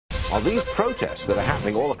are these protests that are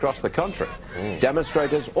happening all across the country.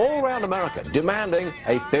 Demonstrators all around America demanding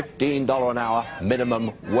a $15 an hour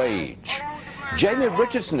minimum wage. Jamie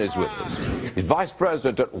Richardson is with us. He's vice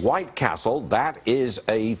president at White Castle. That is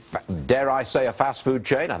a, dare I say, a fast food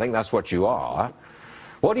chain. I think that's what you are.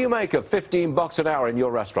 What do you make of $15 an hour in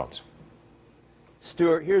your restaurants?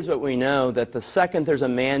 Stuart, here's what we know, that the second there's a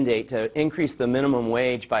mandate to increase the minimum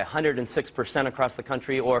wage by 106% across the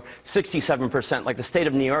country, or 67% like the state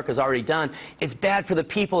of New York has already done, it's bad for the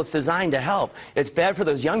people it's designed to help. It's bad for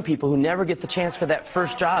those young people who never get the chance for that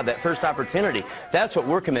first job, that first opportunity. That's what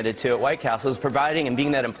we're committed to at White Castle, is providing and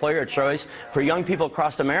being that employer of choice for young people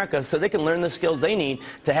across America so they can learn the skills they need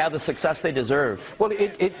to have the success they deserve. Well,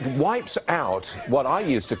 it wipes out what I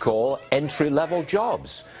used to call entry-level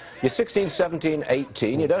jobs. You're 16, 17,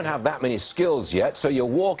 18, you don't have that many skills yet, so you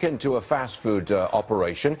walk into a fast food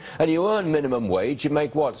operation and you earn minimum wage. You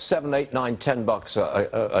make, what, 7, 8, 9, 10 bucks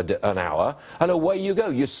an hour, and away you go.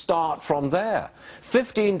 You start from there.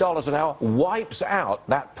 $15 an hour wipes out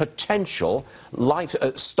that potential life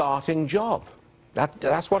starting job.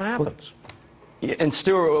 That's what happens. And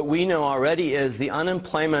Stuart, what we know already is the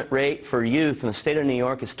unemployment rate for youth in the state of New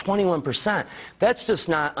York is 21%. That's just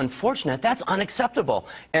not unfortunate. That's unacceptable.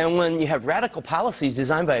 And when you have radical policies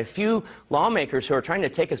designed by a few lawmakers who are trying to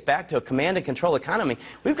take us back to a command and control economy,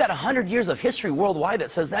 we've got 100 years of history worldwide that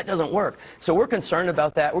says that doesn't work. So we're concerned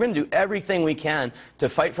about that. We're going to do everything we can to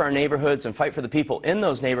fight for our neighborhoods and fight for the people in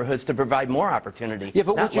those neighborhoods to provide more opportunity. Yeah,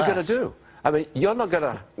 but what are you going to do? I mean, you're not going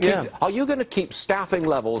to keep, are you going to keep staffing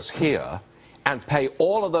levels here and pay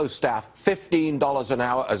all of those staff $15 an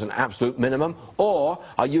hour as an absolute minimum, or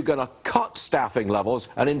are you going to cut staffing levels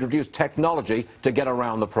and introduce technology to get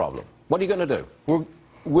around the problem? What are you going to do?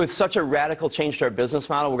 With such a radical change to our business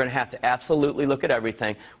model, we're going to have to absolutely look at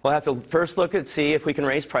everything. We'll have to first look at, see if we can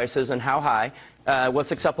raise prices and how high,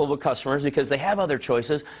 what's acceptable to customers, because they have other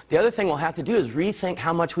choices. The other thing we'll have to do is rethink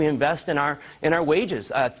how much we invest in our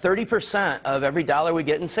wages. 30% of every dollar we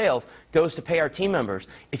get in sales goes to pay our team members.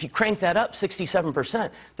 If you crank that up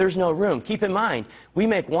 67%, there's no room. Keep in mind, we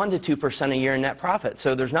make 1 to 2% a year in net profit,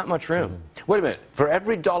 so there's not much room. Wait a minute. For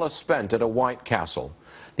every dollar spent at a White Castle,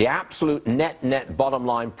 the absolute net bottom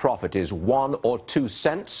line profit is 1 or 2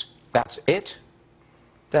 cents. That's it?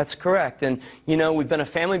 That's correct. And, you know, we've been a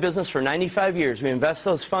family business for 95 years. We invest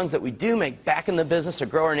those funds that we do make back in the business to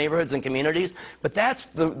grow our neighborhoods and communities. But that's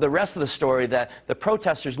the rest of the story that the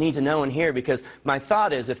protesters need to know and hear, because my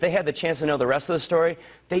thought is if they had the chance to know the rest of the story,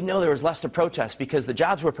 they'd know there was less to protest, because the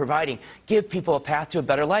jobs we're providing give people a path to a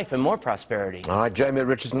better life and more prosperity. All right, Jamie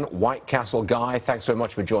Richardson, White Castle guy, thanks so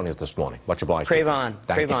much for joining us this morning. Much obliged. Crave on.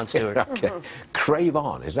 Crave on, Stuart. Okay. Crave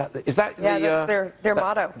on. Is that yeah, that's their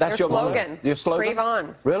motto. That's their your slogan. Motto? Your slogan? Crave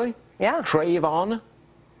on. Really? Yeah. Crave on?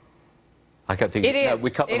 I can't think. It is. No,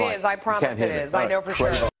 we cut the it mic. is. I promise it is. I know for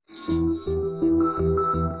sure.